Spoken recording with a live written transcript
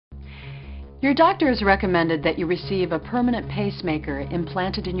Your doctor has recommended that you receive a permanent pacemaker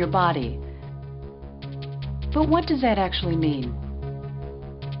implanted in your body. But what does that actually mean?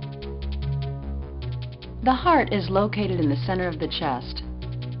 The heart is located in the center of the chest,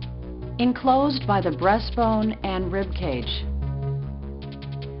 enclosed by the breastbone and rib cage.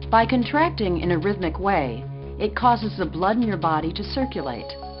 By contracting in a rhythmic way, it causes the blood in your body to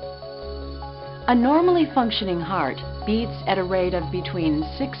circulate. A normally functioning heart beats at a rate of between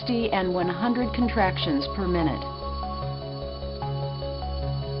 60 and 100 contractions per minute.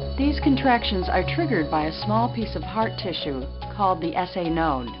 These contractions are triggered by a small piece of heart tissue called the SA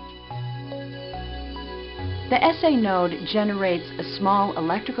node. The SA node generates a small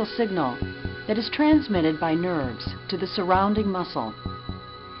electrical signal that is transmitted by nerves to the surrounding muscle.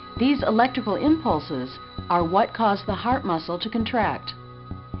 These electrical impulses are what cause the heart muscle to contract.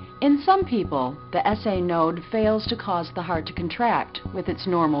 In some people, the SA node fails to cause the heart to contract with its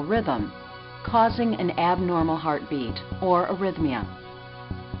normal rhythm, causing an abnormal heartbeat or arrhythmia.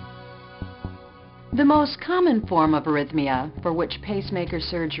 The most common form of arrhythmia for which pacemaker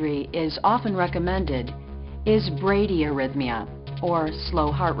surgery is often recommended is bradyarrythmia, or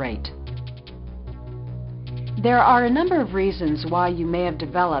slow heart rate. There are a number of reasons why you may have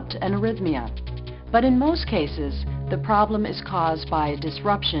developed an arrhythmia, but in most cases, the problem is caused by a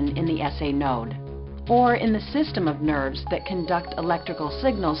disruption in the SA node, or in the system of nerves that conduct electrical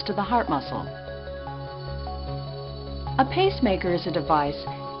signals to the heart muscle. A pacemaker is a device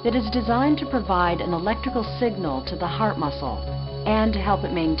that is designed to provide an electrical signal to the heart muscle and to help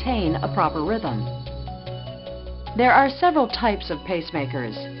it maintain a proper rhythm. There are several types of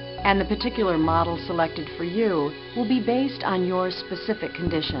pacemakers, and the particular model selected for you will be based on your specific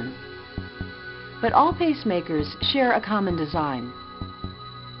condition. But all pacemakers share a common design.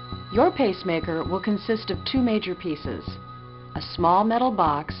 Your pacemaker will consist of two major pieces: a small metal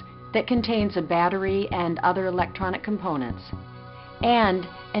box that contains a battery and other electronic components, and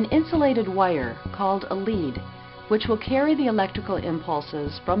an insulated wire called a lead, which will carry the electrical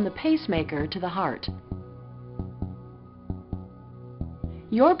impulses from the pacemaker to the heart.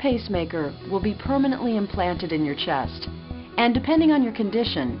 Your pacemaker will be permanently implanted in your chest, and depending on your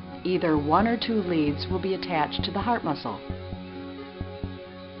condition, either one or two leads will be attached to the heart muscle.